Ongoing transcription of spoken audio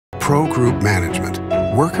Pro Group Management.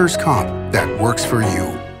 Workers' comp that works for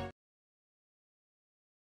you.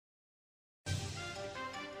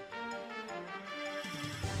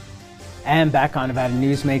 And back on Nevada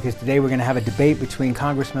Newsmakers today, we're going to have a debate between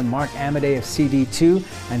Congressman Mark Amodei of CD2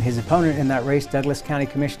 and his opponent in that race, Douglas County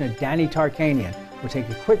Commissioner Danny Tarkanian. We'll take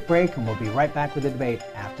a quick break and we'll be right back with the debate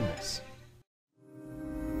after this.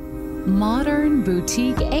 Modern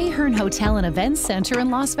boutique Ahern Hotel and Events Center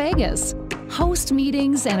in Las Vegas. Host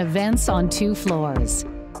meetings and events on 2 floors.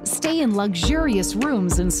 Stay in luxurious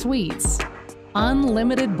rooms and suites.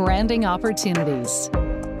 Unlimited branding opportunities.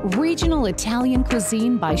 Regional Italian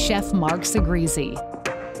cuisine by Chef Mark Segrisi.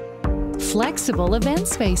 Flexible event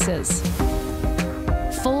spaces.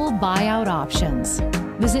 Full buyout options.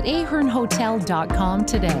 Visit ahernhotel.com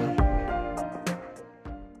today.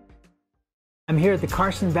 I'm here at the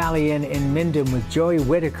Carson Valley Inn in Minden with Joey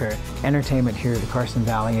Whitaker. Entertainment here at the Carson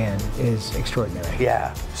Valley Inn is extraordinary.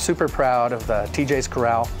 Yeah, super proud of the TJ's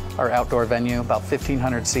Corral, our outdoor venue, about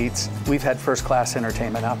 1,500 seats. We've had first-class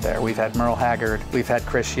entertainment out there. We've had Merle Haggard, we've had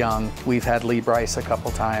Chris Young, we've had Lee Bryce a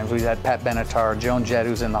couple times, we've had Pat Benatar, Joan Jett,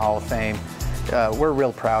 who's in the Hall of Fame. We're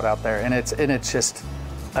real proud out there, and it's just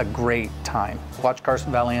a great time. Watch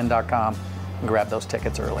CarsonValleyInn.com and grab those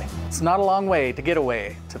tickets early. It's not a long way to get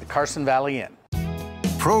away to the Carson Valley Inn.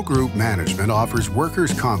 Pro Group Management offers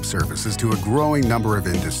workers' comp services to a growing number of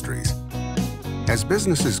industries. As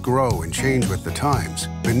businesses grow and change with the times,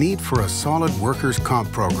 the need for a solid workers'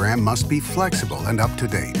 comp program must be flexible and up to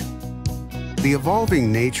date. The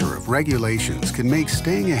evolving nature of regulations can make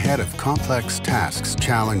staying ahead of complex tasks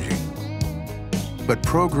challenging. But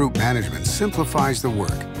Pro Group Management simplifies the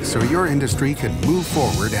work so your industry can move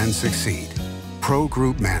forward and succeed. Pro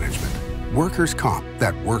Group Management. Workers' comp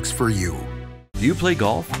that works for you. Do you play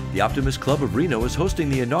golf? The Optimist Club of Reno is hosting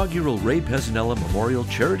the inaugural Ray Pezzanella Memorial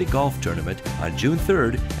Charity Golf Tournament on June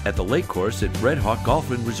 3rd at the Lake Course at Red Hawk Golf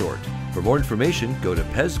and Resort. For more information, go to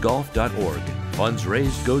pezgolf.org. Funds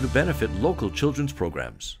raised go to benefit local children's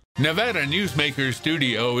programs. Nevada Newsmakers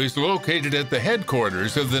Studio is located at the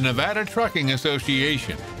headquarters of the Nevada Trucking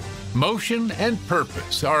Association. Motion and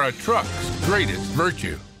purpose are a truck's greatest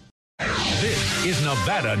virtue. This is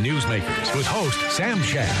Nevada Newsmakers with host Sam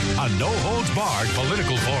Shad on No Holds Barred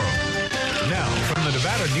Political Forum. Now, from the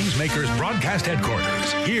Nevada Newsmakers broadcast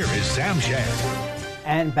headquarters, here is Sam Shad.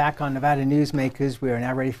 And back on Nevada Newsmakers, we are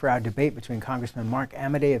now ready for our debate between Congressman Mark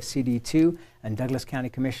Amodei of CD2 and Douglas County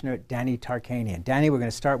Commissioner Danny Tarkanian. Danny, we're going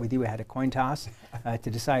to start with you. We had a coin toss to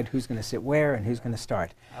decide who's going to sit where and who's going to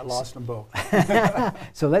start. I lost them both.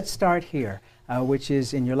 So let's start here, which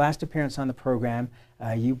is in your last appearance on the program,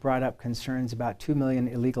 you brought up concerns about 2 million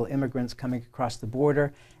illegal immigrants coming across the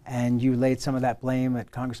border, and you laid some of that blame at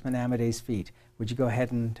Congressman Amodei's feet. Would you go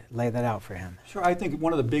ahead and lay that out for him? Sure. I think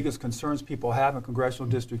one of the biggest concerns people have in Congressional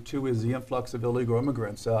District 2 is the influx of illegal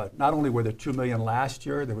immigrants. Not only were there 2 million last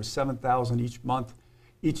year, there were 7,000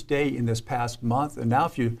 each day in this past month. And now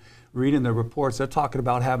if you read in the reports, they're talking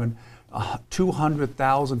about having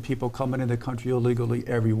 200,000 people coming into the country illegally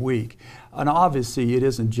every week. And obviously it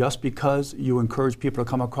isn't just because you encourage people to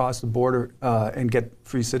come across the border and get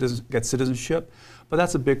citizenship, but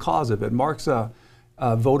that's a big cause of it. Mark's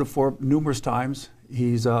voted for numerous times.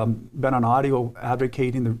 He's been on audio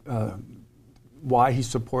advocating why he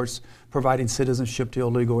supports providing citizenship to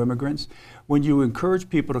illegal immigrants. When you encourage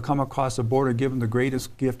people to come across the border, give them the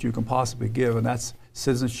greatest gift you can possibly give, and that's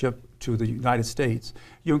citizenship to the United States,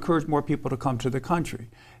 you encourage more people to come to the country.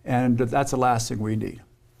 And that's the last thing we need.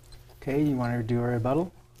 Okay, you want to do a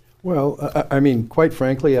rebuttal? Well, I mean, quite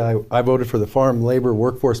frankly, I voted for the Farm Labor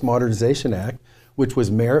Workforce Modernization Act, which was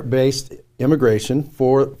merit-based immigration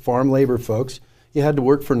for farm labor folks. You had to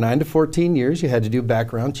work for 9 to 14 years. You had to do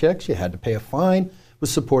background checks. You had to pay a fine. It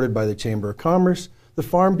was supported by the Chamber of Commerce, the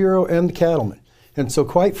Farm Bureau, and the cattlemen. And so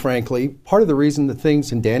quite frankly, part of the reason that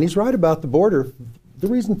things, and Danny's right about the border, the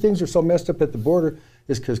reason things are so messed up at the border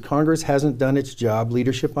is because Congress hasn't done its job,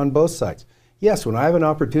 leadership on both sides. Yes, when I have an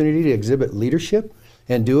opportunity to exhibit leadership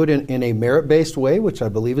and do it in a merit-based way, which I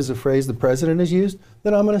believe is a phrase the President has used,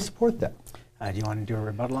 then I'm going to support that. Do you want to do a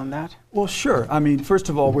rebuttal on that? Well, sure. I mean, first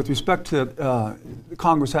of all, with respect to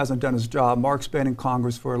Congress hasn't done its job, Mark's been in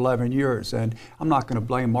Congress for 11 years, and I'm not going to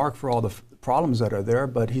blame Mark for all the problems that are there,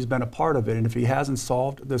 but he's been a part of it, and if he hasn't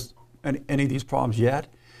solved any of these problems yet,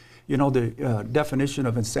 you know, the definition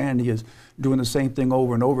of insanity is doing the same thing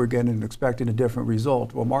over and over again and expecting a different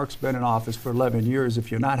result. Well, Mark's been in office for 11 years.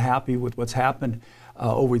 If you're not happy with what's happened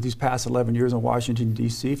over these past 11 years in Washington,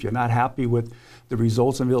 D.C., if you're not happy with the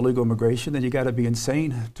results of illegal immigration, then you got to be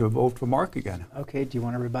insane to vote for Mark again. Okay, do you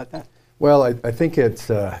want to rebut that? Well, I think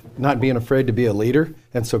it's not being afraid to be a leader.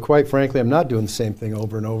 And so quite frankly, I'm not doing the same thing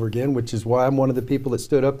over and over again, which is why I'm one of the people that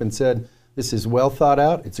stood up and said, this is well thought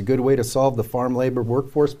out. It's a good way to solve the farm labor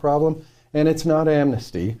workforce problem. And it's not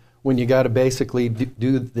amnesty when you got to basically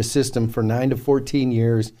do the system for 9 to 14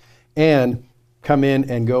 years and come in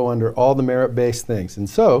and go under all the merit-based things. And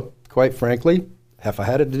so, quite frankly, if I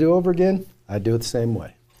had it to do over again, I'd do it the same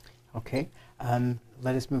way. Okay.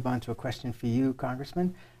 Let us move on to a question for you,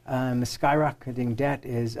 Congressman. The skyrocketing debt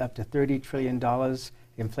is up to $30 trillion.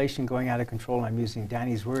 Inflation going out of control. I'm using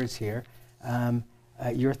Danny's words here.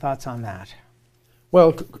 Your thoughts on that?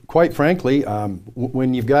 Well, quite frankly,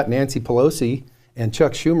 when you've got Nancy Pelosi and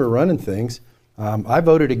Chuck Schumer running things, I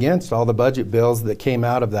voted against all the budget bills that came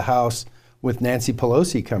out of the House with Nancy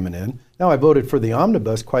Pelosi coming in. Now, I voted for the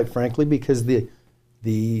omnibus, quite frankly, because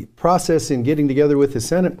the process in getting together with the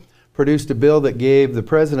Senate produced a bill that gave the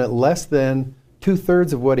president less than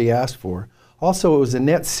 2/3 of what he asked for. Also, it was a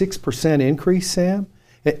net 6% increase, Sam.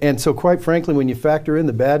 And so, quite frankly, when you factor in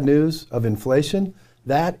the bad news of inflation,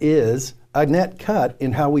 that is a net cut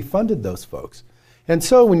in how we funded those folks. And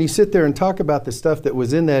so when you sit there and talk about the stuff that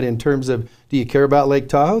was in that in terms of, do you care about Lake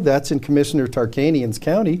Tahoe? That's in Commissioner Tarkanian's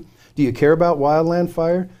county. Do you care about wildland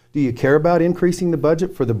fire? Do you care about increasing the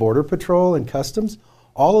budget for the Border Patrol and Customs?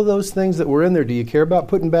 All of those things that were in there, do you care about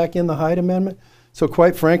putting back in the Hyde Amendment? So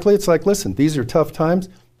quite frankly, it's like, listen, these are tough times,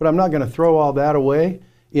 but I'm not going to throw all that away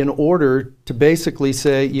in order to basically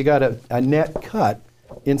say you got a net cut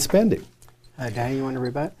in spending. Danny, you want to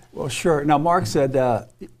rebut? Well, sure. Now, Mark said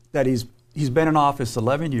that he's been in office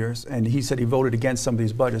 11 years, and he said he voted against some of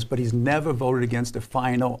these budgets, but he's never voted against the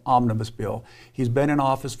final omnibus bill. He's been in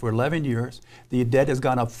office for 11 years. The debt has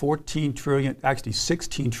gone up $14 trillion, actually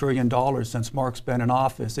 $16 trillion since Mark's been in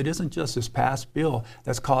office. It isn't just this past bill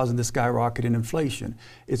that's causing the skyrocket in inflation.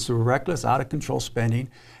 It's the reckless, out-of-control spending,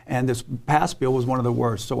 and this past bill was one of the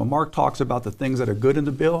worst. So when Mark talks about the things that are good in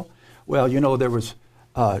the bill, well, you know, there was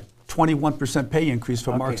 21% pay increase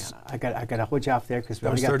for Mark's. I got to hold you off there because we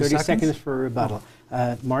only got 30 seconds for rebuttal.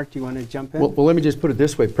 Mark, do you want to jump in? Well, let me just put it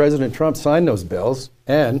this way. President Trump signed those bills,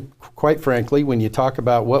 and quite frankly, when you talk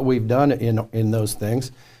about what we've done in those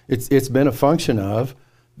things, it's been a function of,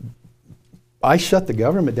 I shut the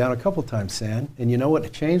government down a couple times, Sam, and you know what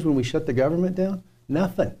changed when we shut the government down?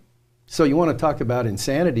 Nothing. So you want to talk about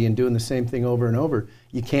insanity and doing the same thing over and over.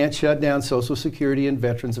 You can't shut down Social Security and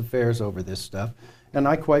Veterans Affairs over this stuff. And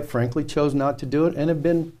I quite frankly chose not to do it and have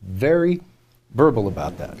been very verbal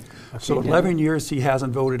about that. So 11 years he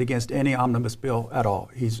hasn't voted against any omnibus bill at all.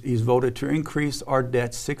 He's voted to increase our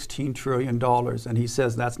debt $16 trillion, and he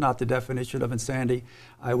says that's not the definition of insanity.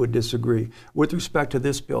 I would disagree. With respect to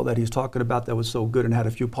this bill that he's talking about that was so good and had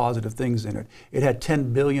a few positive things in it, it had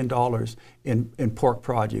 $10 billion in pork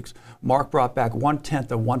projects. Mark brought back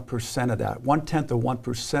 1/10 of 1% of that, 1/10 of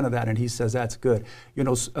 1% of that, and he says that's good. You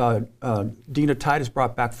know, Dina Titus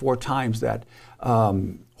brought back 4 times that.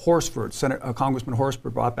 Horsford, Congressman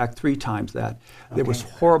Horsford brought back 3 times that. Okay. There was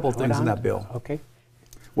horrible things in that bill. Okay.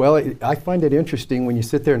 Well, I find it interesting when you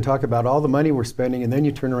sit there and talk about all the money we're spending and then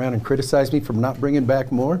you turn around and criticize me for not bringing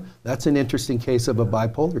back more. That's an interesting case of a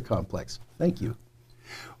bipolar complex. Thank you.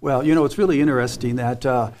 Well, you know, it's really interesting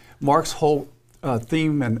that Mark's whole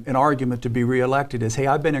theme and argument to be reelected is, hey,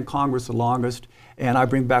 I've been in Congress the longest and I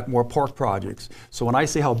bring back more pork projects. So when I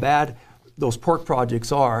say how bad those pork projects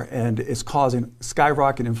are, and it's causing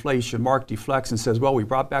skyrocket inflation, Mark deflects and says, well, we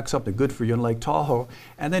brought back something good for you in Lake Tahoe.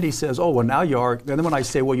 And then he says, oh, well, now you are. And then when I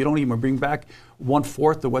say, well, you don't even bring back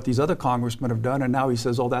 1/4 of what these other congressmen have done, and now he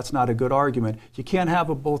says, oh, that's not a good argument. You can't have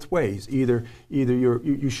it both ways. Either your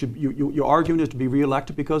argument is to be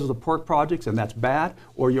reelected because of the pork projects, and that's bad,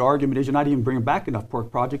 or your argument is you're not even bringing back enough pork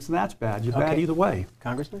projects, and that's bad. You're bad either way.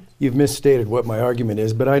 Congressman? You've misstated what my argument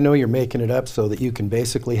is, but I know you're making it up so that you can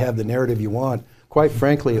basically have the narrative you want. Quite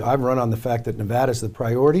frankly, I've run on the fact that Nevada's the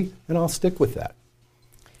priority, and I'll stick with that.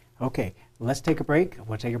 Okay, let's take a break.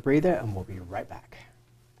 We'll take a breather, and we'll be right back.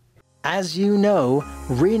 As you know,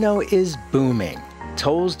 Reno is booming.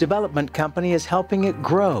 Toll's development company is helping it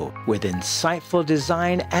grow with insightful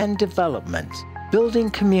design and development, building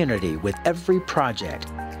community with every project,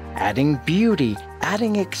 adding beauty,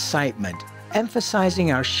 adding excitement,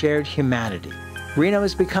 emphasizing our shared humanity. Reno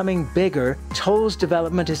is becoming bigger. Toll's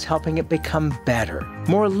development is helping it become better,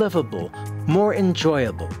 more livable, more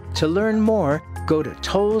enjoyable. To learn more, go to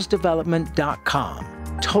tollsdevelopment.com.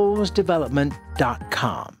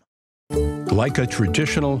 tollsdevelopment.com. Like a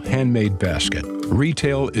traditional handmade basket,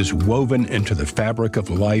 retail is woven into the fabric of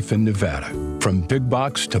life in Nevada. From big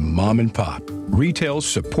box to mom and pop, retail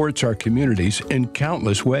supports our communities in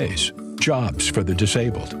countless ways. jobs for the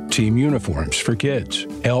disabled, team uniforms for kids,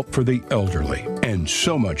 help for the elderly, and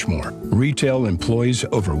so much more. Retail employs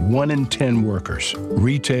over 1 in 10 workers.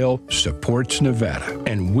 Retail supports Nevada,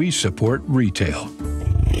 and we support retail.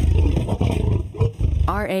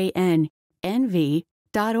 RANNV.org.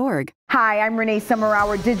 Hi, I'm Renee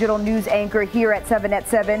Summerauer, digital news anchor here at 7 at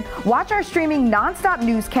 7. Watch our streaming nonstop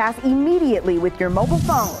newscast immediately with your mobile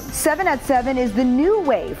phone. 7 at 7 is the new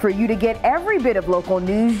way for you to get every bit of local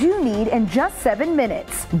news you need in just 7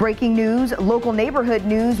 minutes. Breaking news, local neighborhood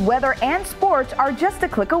news, weather, and sports are just a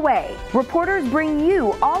click away. Reporters bring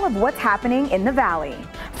you all of what's happening in the Valley.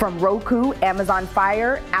 From Roku, Amazon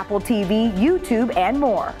Fire, Apple TV, YouTube, and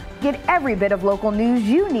more. Get every bit of local news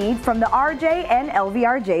you need from the RJ and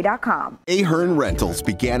LVRJ.com. Ahern Rentals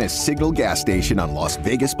began as Signal Gas Station on Las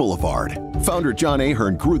Vegas Boulevard. Founder John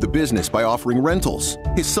Ahern grew the business by offering rentals.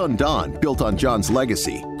 His son Don built on John's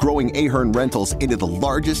legacy, growing Ahern Rentals into the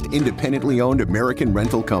largest independently owned American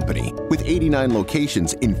rental company, with 89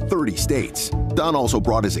 locations in 30 states. Don also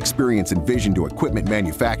brought his experience and vision to equipment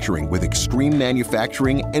manufacturing with Extreme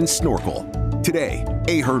Manufacturing and Snorkel. Today,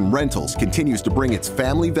 Ahern Rentals continues to bring its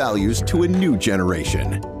family values to a new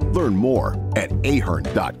generation. Learn more at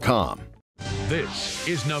ahern.com. This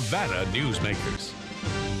is Nevada Newsmakers.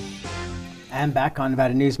 And back on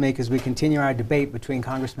Nevada Newsmakers, we continue our debate between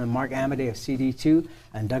Congressman Mark Amodei of CD2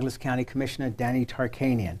 and Douglas County Commissioner Danny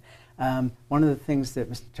Tarkanian. One of the things that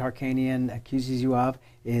Mr. Tarkanian accuses you of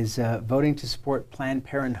is voting to support Planned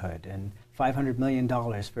Parenthood and $500 million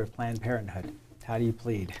for Planned Parenthood. How do you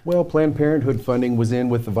plead? Well, Planned Parenthood funding was in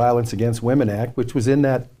with the Violence Against Women Act, which was in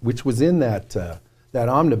that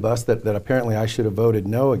omnibus that apparently I should have voted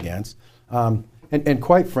no against. And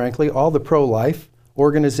quite frankly, all the pro-life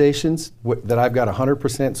organizations that I've got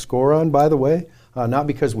 100% score on, by the way, not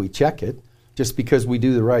because we check it, just because we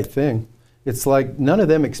do the right thing. It's like none of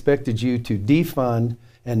them expected you to defund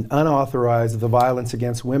and unauthorize the Violence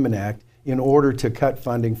Against Women Act in order to cut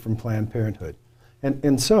funding from Planned Parenthood.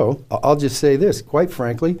 And so, I'll just say this, quite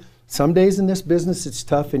frankly, some days in this business it's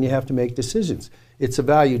tough and you have to make decisions. It's a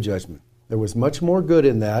value judgment. There was much more good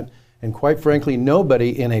in that, and quite frankly,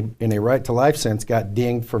 nobody in a right to life sense got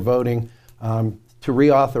dinged for voting to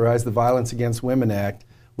reauthorize the Violence Against Women Act,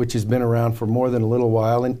 which has been around for more than a little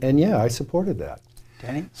while, and yeah, I supported that.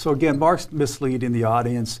 Danny? So again, Mark's misleading the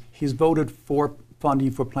audience. He's voted for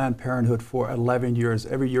funding for Planned Parenthood for 11 years,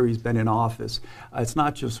 every year he's been in office. It's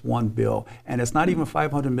not just one bill, and it's not even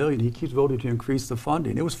 $500 million. He keeps voting to increase the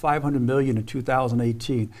funding. It was $500 million in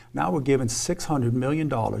 2018. Now we're giving $600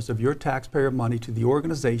 million of your taxpayer money to the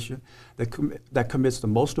organization that commits the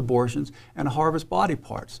most abortions and harvests body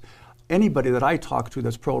parts. Anybody that I talk to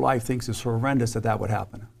that's pro-life thinks it's horrendous that would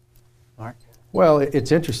happen. Mark? Well,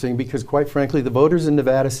 it's interesting because quite frankly, the voters in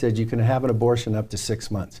Nevada said you can have an abortion up to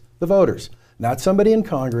 6 months. The voters. Not somebody in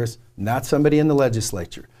Congress, not somebody in the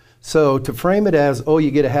legislature. So to frame it as, oh,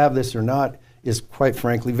 you get to have this or not, is quite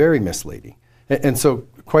frankly very misleading. And so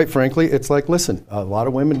quite frankly, it's like, listen, a lot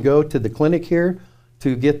of women go to the clinic here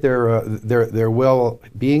to get their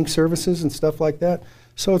well-being services and stuff like that.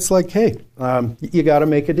 So it's like, hey, you got to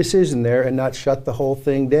make a decision there and not shut the whole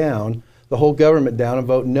thing down, the whole government down, and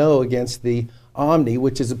vote no against the Omni,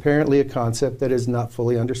 which is apparently a concept that is not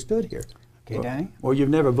fully understood here. Okay, Danny? Well, you've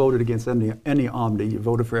never voted against any Omni. You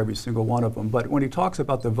voted for every single one of them. But when he talks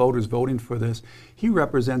about the voters voting for this, he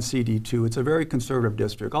represents CD2. It's a very conservative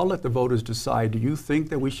district. I'll let the voters decide. Do you think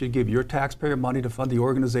that we should give your taxpayer money to fund the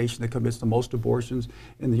organization that commits the most abortions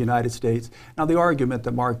in the United States? Now, the argument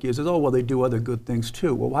that Mark gives is, oh, well, they do other good things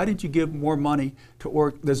too. Well, why did you give more money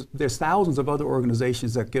to there's thousands of other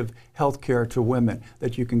organizations that give health care to women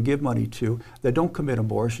that you can give money to that don't commit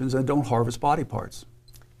abortions and don't harvest body parts.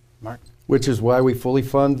 Mark? Which is why we fully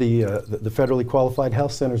fund the federally qualified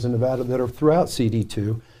health centers in Nevada that are throughout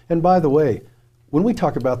CD2. And by the way, when we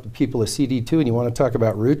talk about the people of CD2 and you want to talk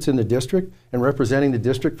about roots in the district and representing the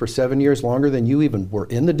district for 7 years longer than you even were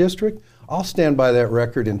in the district, I'll stand by that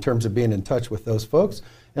record in terms of being in touch with those folks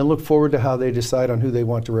and look forward to how they decide on who they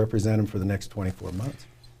want to represent them for the next 24 months.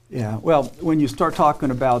 Yeah, well, when you start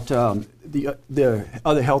talking about the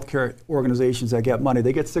other healthcare organizations that get money,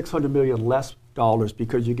 they get $600 million less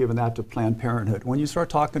because you're giving that to Planned Parenthood. When you start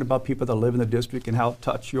talking about people that live in the district and how in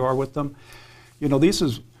touch you are with them, you know, this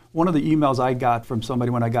is one of the emails I got from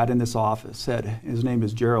somebody when I got in this office. Said, his name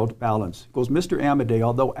is Gerald Balance. Goes, Mr. Amodei,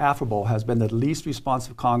 although affable, has been the least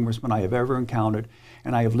responsive congressman I have ever encountered,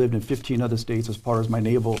 and I have lived in 15 other states as part of my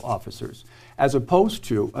naval officers. As opposed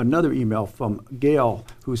to another email from Gail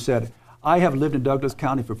who said, I have lived in Douglas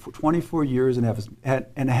County for 24 years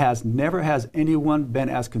never has anyone been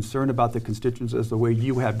as concerned about the constituents as the way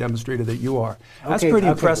you have demonstrated that you are. That's pretty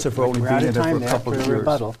impressive for only being in there for a couple of years.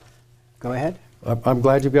 Rebuttal. Go ahead. I'm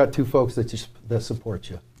glad you've got two folks that support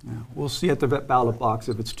you. Yeah. We'll see at the ballot box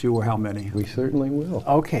if it's two or how many. We certainly will.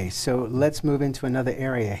 Okay, so let's move into another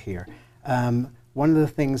area here. One of the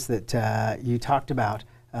things that you talked about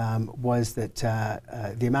was that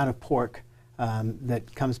the amount of pork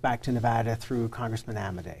that comes back to Nevada through Congressman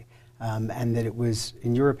Amodei, and that it was,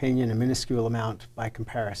 in your opinion, a minuscule amount by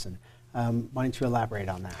comparison. Why don't you elaborate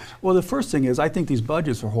on that? Well, the first thing is I think these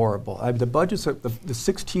budgets are horrible. The budgets, the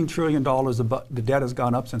 $16 trillion the debt has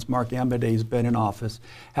gone up since Mark Amodei has been in office,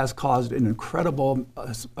 has caused an incredible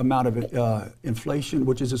amount of inflation,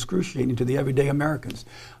 which is excruciating to the everyday Americans.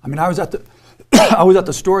 I mean, I was at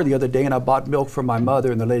the store the other day and I bought milk for my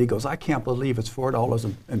mother, and the lady goes, "I can't believe it's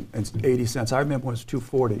 $4.80. I remember when it was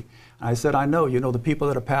 $2.40. And I said, "I know. You know, the people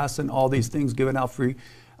that are passing all these things, giving out free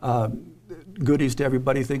goodies to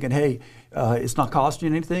everybody, thinking, hey, it's not costing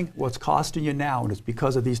you anything. Well, it's costing you now, and it's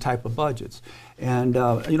because of these type of budgets." And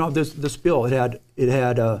you know, this bill, it had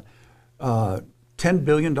 $10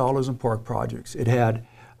 billion in pork projects. It had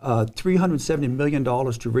 $370 million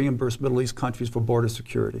to reimburse Middle East countries for border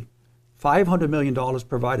security. $500 million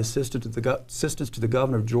provide assistance to the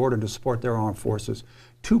governor of Jordan to support their armed forces.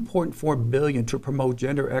 $2.4 billion to promote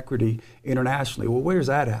gender equity internationally. Well, where's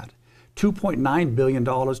that at? $2.9 billion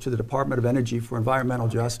to the Department of Energy for environmental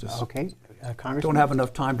justice. Okay, Congressman. Don't have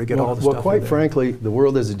enough time to get all the stuff. Well, quite frankly, the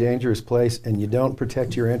world is a dangerous place, and you don't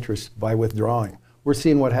protect your interests by withdrawing. We're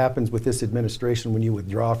seeing what happens with this administration when you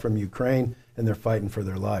withdraw from Ukraine, and they're fighting for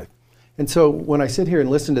their life. And so when I sit here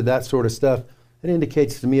and listen to that sort of stuff, it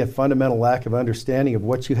indicates to me a fundamental lack of understanding of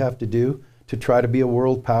what you have to do to try to be a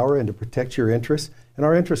world power and to protect your interests. And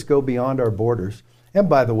our interests go beyond our borders. And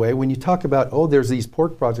by the way, when you talk about, oh, there's these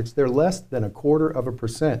pork projects, they're less than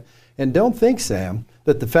 0.25%. And don't think, Sam,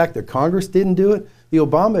 that the fact that Congress didn't do it, the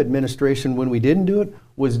Obama administration, when we didn't do it,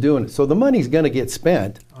 was doing it. So the money's going to get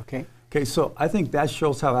spent. Okay. Okay, so I think that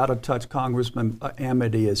shows how out of touch Congressman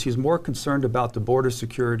Amodei is. He's more concerned about the border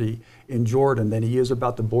security in Jordan than he is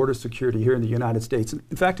about the border security here in the United States.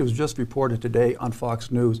 In fact, it was just reported today on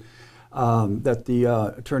Fox News that the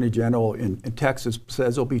Attorney General in Texas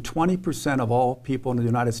says it'll be 20% of all people in the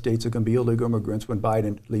United States are going to be illegal immigrants when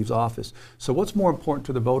Biden leaves office. So what's more important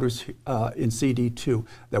to the voters in CD2,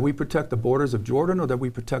 that we protect the borders of Jordan or that we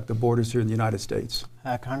protect the borders here in the United States?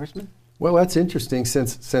 Congressman? Well, that's interesting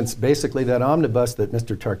since basically that omnibus that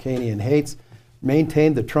Mr. Tarkanian hates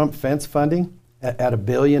maintained the Trump fence funding at $1.8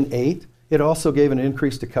 billion. It also gave an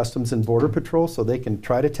increase to Customs and Border Patrol so they can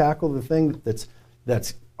try to tackle the thing that's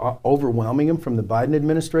overwhelming them from the Biden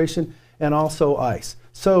administration, and also ICE.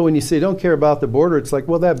 So when you say don't care about the border, it's like,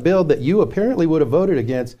 well, that bill that you apparently would have voted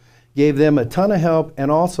against gave them a ton of help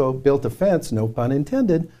and also built a fence, no pun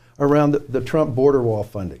intended, around the Trump border wall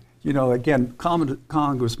funding. You know, again,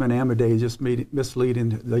 Congressman Amodei is just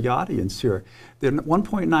misleading the audience here. The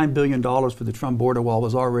 $1.9 billion for the Trump border wall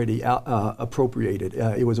was already appropriated.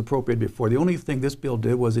 It was appropriated before. The only thing this bill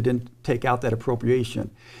did was it didn't take out that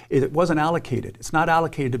appropriation. It wasn't allocated. It's not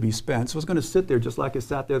allocated to be spent. So it's going to sit there just like it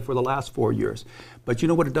sat there for the last 4 years. But you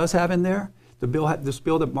know what it does have in there? This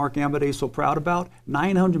bill that Mark Amodei is so proud about,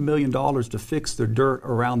 $900 million to fix the dirt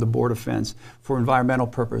around the border fence for environmental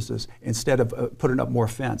purposes instead of putting up more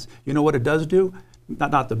fence. You know what it does do?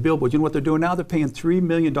 Not the bill, but you know what they're doing now? They're paying $3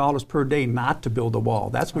 million per day not to build the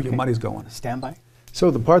wall. That's where your money's going. Stand by.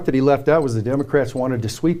 So the part that he left out was the Democrats wanted to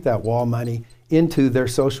sweep that wall money into their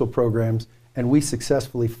social programs, and we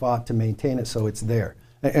successfully fought to maintain it so it's there.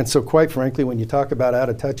 And so quite frankly, when you talk about out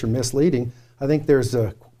of touch or misleading, I think there's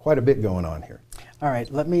quite a bit going on here. All right,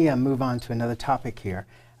 let me move on to another topic here.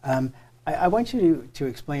 I want you to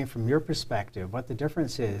explain from your perspective what the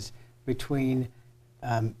difference is between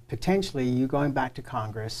potentially you going back to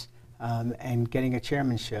Congress and getting a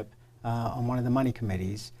chairmanship on one of the money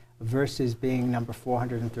committees versus being number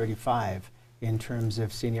 435 in terms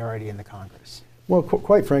of seniority in the Congress. Well,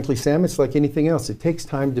 quite frankly, Sam, it's like anything else. It takes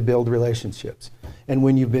time to build relationships. And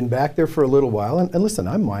when you've been back there for a little while, and listen,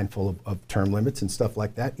 I'm mindful of term limits and stuff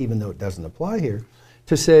like that, even though it doesn't apply here,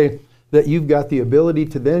 to say that you've got the ability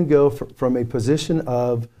to then go from a position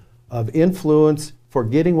of influence for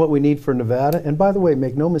getting what we need for Nevada. And by the way,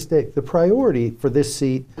 make no mistake, the priority for this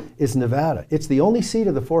seat is Nevada. It's the only seat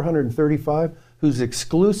of the 435 whose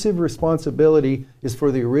exclusive responsibility is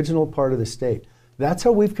for the original part of the state. That's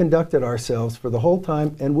how we've conducted ourselves for the whole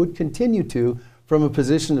time and would continue to from a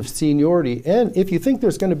position of seniority. And if you think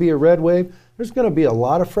there's going to be a red wave, there's going to be a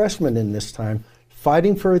lot of freshmen in this time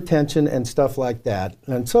fighting for attention and stuff like that.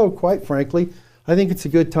 And so, quite frankly, I think it's a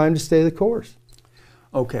good time to stay the course.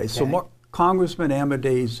 Okay, so Congressman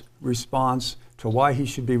Amodei's response to why he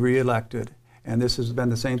should be reelected, and this has been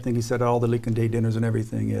the same thing he said at all the Lincoln Day dinners and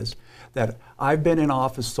everything, is that I've been in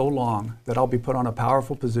office so long that I'll be put on a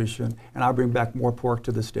powerful position and I'll bring back more pork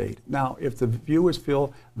to the state. Now, if the viewers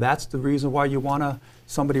feel that's the reason why you want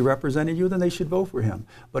somebody representing you, then they should vote for him.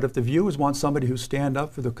 But if the viewers want somebody who stand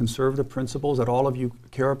up for the conservative principles that all of you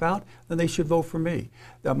care about, then they should vote for me.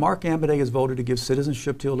 Mark Amodei has voted to give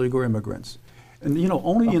citizenship to illegal immigrants. And you know,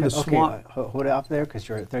 only in the swamp. Hold it up there because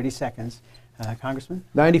you're at 30 seconds. Congressman?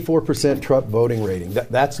 94% Trump voting rating.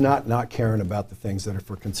 That's not caring about the things that are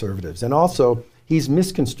for conservatives. And also, he's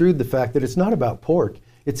misconstrued the fact that it's not about pork.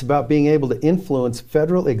 It's about being able to influence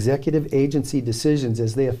federal executive agency decisions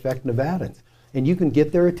as they affect Nevadans. And you can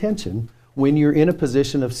get their attention when you're in a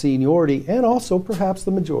position of seniority and also perhaps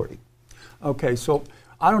the majority. Okay, so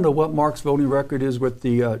I don't know what Mark's voting record is with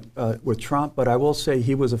Trump, but I will say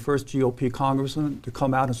he was the first GOP congressman to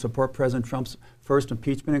come out and support President Trump's first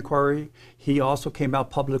impeachment inquiry. He also came out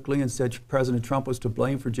publicly and said President Trump was to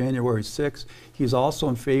blame for January 6th. He's also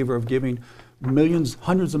in favor of giving millions,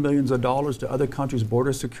 hundreds of millions of dollars to other countries'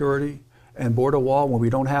 border security and border wall when we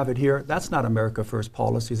don't have it here. That's not America First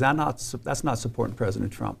policies. That's not supporting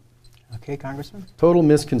President Trump. Okay, Congressman? Total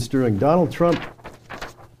misconstruing. Donald Trump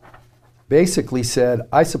basically said,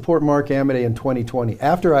 I support Mark Amodei in 2020.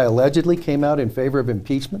 After I allegedly came out in favor of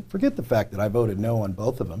impeachment, forget the fact that I voted no on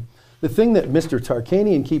both of them. The thing that Mr.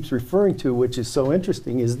 Tarkanian keeps referring to, which is so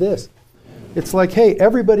interesting, is this. It's like, hey,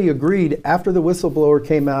 everybody agreed after the whistleblower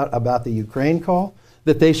came out about the Ukraine call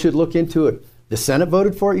that they should look into it. The Senate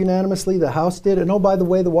voted for it unanimously, the House did, and oh, by the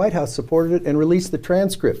way, the White House supported it and released the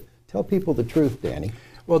transcript. Tell people the truth, Danny.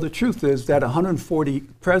 Well, the truth is that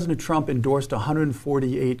President Trump endorsed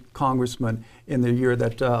 148 congressmen in the year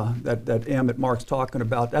that Mark's talking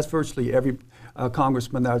about. That's virtually every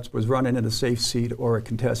congressman that was running in a safe seat or a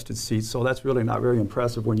contested seat. So that's really not very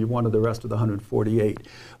impressive when you wanted the rest of the 148.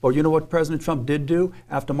 Well, you know what President Trump did do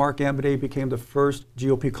after Mark Amodei became the first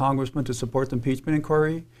GOP congressman to support the impeachment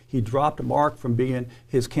inquiry? He dropped Mark from being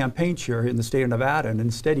his campaign chair in the state of Nevada, and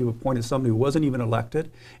instead he appointed somebody who wasn't even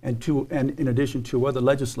elected, and in addition to other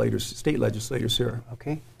legislators, state legislators here.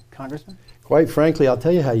 Okay, Congressman? Quite frankly, I'll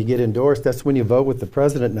tell you how you get endorsed. That's when you vote with the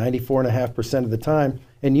president 94.5% of the time,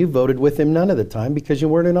 and you voted with him none of the time because you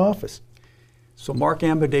weren't in office. So Mark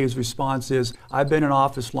Amodei's response is, I've been in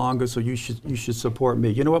office longer, so you should support me.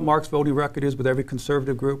 You know what Mark's voting record is with every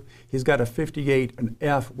conservative group? He's got a 58, an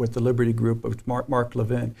F with the Liberty Group of Mark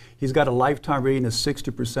Levin. He's got a lifetime rating of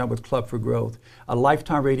 60% with Club for Growth, a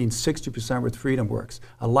lifetime rating 60% with Freedom Works,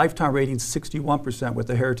 a lifetime rating 61% with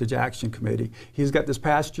the Heritage Action Committee. He's got this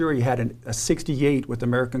past year, he had a 68 with the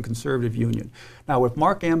American Conservative Union. Now, if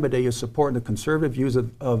Mark Amodei is supporting the conservative views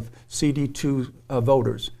of CD2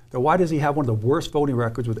 voters, then why does he have one of the worst voting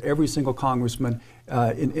records with every single congressman,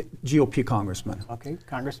 GOP congressman? Okay,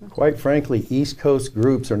 Congressman? Quite frankly, East Coast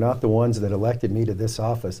groups are not the ones that elected me to this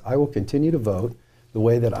office. I will continue to vote the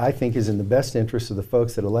way that I think is in the best interest of the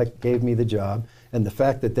folks that gave me the job. And the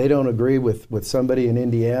fact that they don't agree with somebody in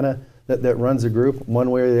Indiana that runs a group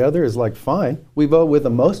one way or the other is like, fine. We vote with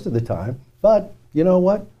them most of the time. But you know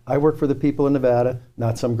what? I work for the people in Nevada,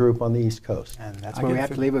 not some group on the East Coast. And that's where we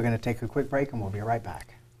have to leave. We're going to take a quick break, and we'll be right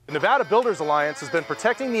back. The Nevada Builders Alliance has been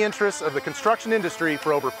protecting the interests of the construction industry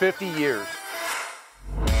for over 50 years.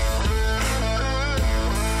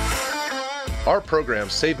 Our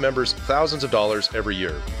programs save members thousands of dollars every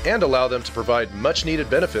year and allow them to provide much-needed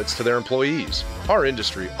benefits to their employees. Our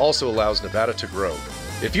industry also allows Nevada to grow.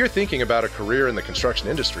 If you're thinking about a career in the construction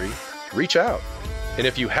industry, reach out. And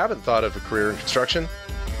if you haven't thought of a career in construction,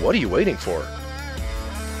 what are you waiting for?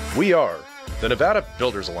 We are the Nevada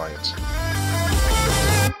Builders Alliance.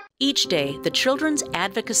 Each day, the Children's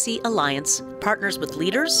Advocacy Alliance partners with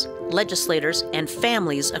leaders, legislators, and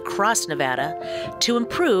families across Nevada to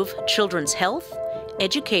improve children's health,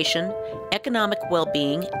 education, economic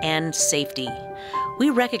well-being, and safety.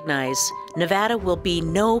 We recognize Nevada will be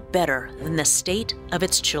no better than the state of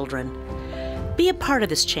its children. Be a part of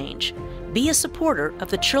this change. Be a supporter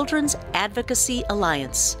of the Children's Advocacy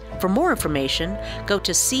Alliance. For more information, go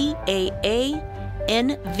to caanv.org.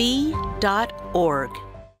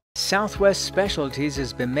 Southwest Specialties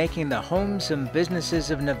has been making the homes and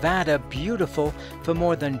businesses of Nevada beautiful for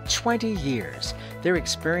more than 20 years. Their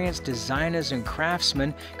experienced designers and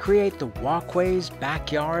craftsmen create the walkways,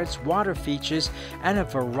 backyards, water features, and a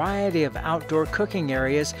variety of outdoor cooking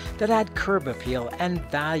areas that add curb appeal and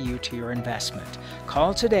value to your investment.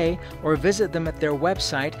 Call today or visit them at their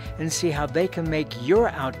website and see how they can make your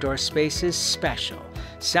outdoor spaces special.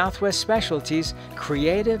 Southwest Specialties,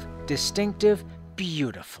 creative, distinctive,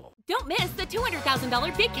 beautiful. Don't miss the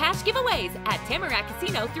 $200,000 Big Cash giveaways at Tamarack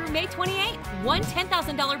Casino through May 28th. One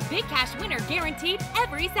 $10,000 Big Cash winner guaranteed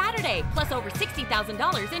every Saturday, plus over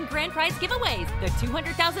 $60,000 in grand prize giveaways. The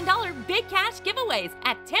 $200,000 Big Cash giveaways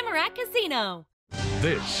at Tamarack Casino.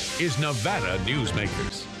 This is Nevada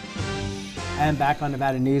Newsmakers. And back on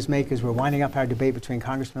Nevada Newsmakers, we're winding up our debate between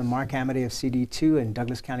Congressman Mark Amodei of CD2 and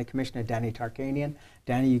Douglas County Commissioner Danny Tarkanian.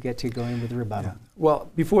 Danny, you get to go in with the rebuttal. Yeah.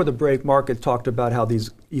 Well, before the break, Mark had talked about how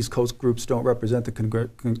these East Coast groups don't represent the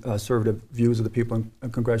conservative views of the people in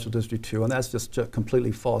Congressional District 2, and that's just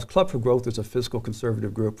completely false. Club for Growth is a fiscal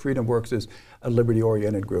conservative group. Freedom Works is a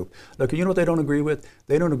liberty-oriented group. Look, you know what they don't agree with?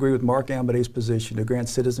 They don't agree with Mark Amodei's position to grant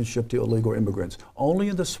citizenship to illegal immigrants. Only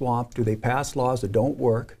in the swamp do they pass laws that don't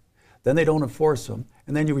work, then they don't enforce them,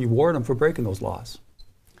 and then you reward them for breaking those laws.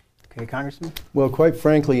 Okay, Congressman? Well, quite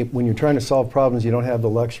frankly, when you're trying to solve problems, you don't have the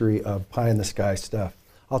luxury of pie-in-the-sky stuff.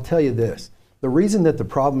 I'll tell you this. The reason that the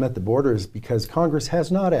problem at the border is because Congress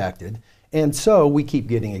has not acted, and so we keep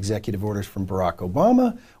getting executive orders from Barack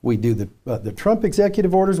Obama. We do the Trump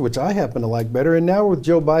executive orders, which I happen to like better, and now with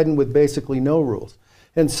Joe Biden with basically no rules.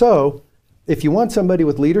 And so, if you want somebody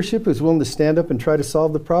with leadership who's willing to stand up and try to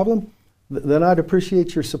solve the problem, then I'd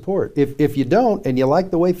appreciate your support. If you don't, and you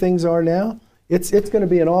like the way things are now, it's going to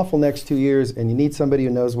be an awful next 2 years, and you need somebody who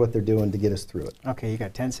knows what they're doing to get us through it. Okay, you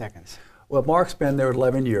got 10 seconds. Well, Mark's been there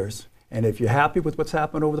 11 years, and if you're happy with what's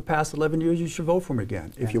happened over the past 11 years, you should vote for him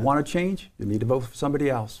again. If you want to change, you need to vote for somebody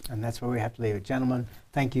else. And that's where we have to leave it. Gentlemen,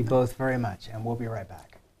 thank you both very much, and we'll be right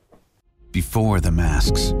back. Before the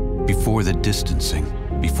masks, before the distancing,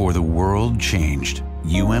 before the world changed,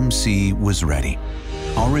 UMC was ready.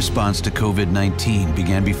 Our response to COVID-19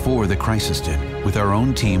 began before the crisis did, with our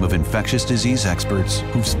own team of infectious disease experts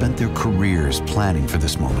who've spent their careers planning for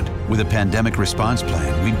this moment. With a pandemic response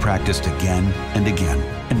plan, we'd practiced again and again,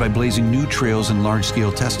 and by blazing new trails in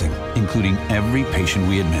large-scale testing, including every patient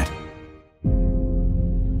we admit.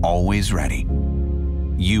 Always ready.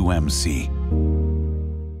 UMC.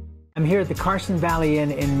 I'm here at the Carson Valley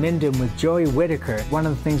Inn in Minden with Joey Whitaker. One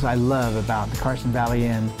of the things I love about the Carson Valley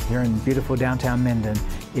Inn here in beautiful downtown Minden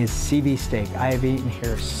is CV steak. I have eaten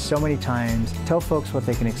here so many times. Tell folks what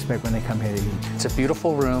they can expect when they come here to eat. It's a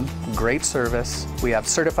beautiful room, great service. We have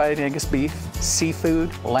certified Angus beef, seafood,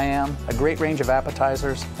 lamb, a great range of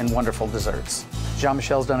appetizers, and wonderful desserts.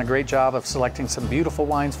 Jean-Michel's done a great job of selecting some beautiful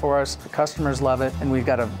wines for us. The customers love it, and we've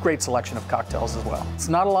got a great selection of cocktails as well. It's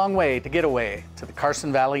not a long way to get away to the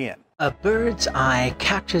Carson Valley Inn. A bird's eye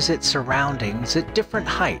captures its surroundings at different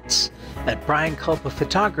heights. At Brian Culpa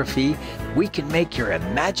Photography, we can make your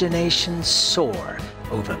imagination soar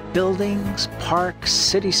over buildings, parks,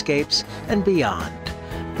 cityscapes, and beyond.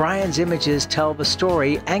 Brian's images tell the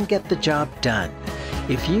story and get the job done.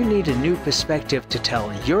 If you need a new perspective to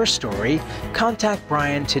tell your story, contact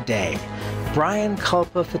Brian today. Brian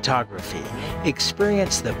Culpa Photography.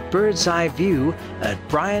 Experience the bird's eye view at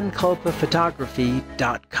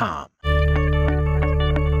brianculpaphotography.com.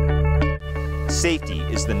 Safety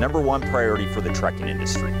is the #1 priority for the trucking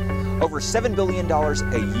industry. Over $7 billion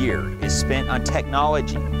a year is spent on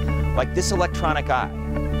technology like this electronic eye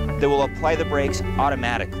that will apply the brakes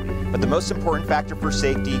automatically. But the most important factor for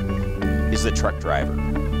safety is the truck driver.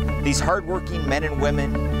 These hardworking men and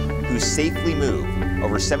women who safely move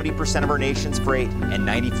over 70% of our nation's freight and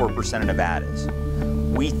 94% of Nevada's.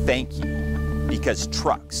 We thank you because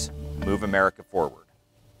trucks move America forward.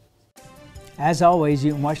 As always,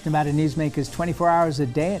 you can watch Nevada Newsmakers 24 hours a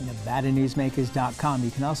day at nevadanewsmakers.com.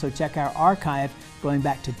 You can also check our archive going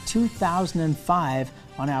back to 2005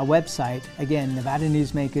 on our website. Again,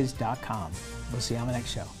 nevadanewsmakers.com. We'll see you on the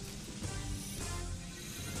next show.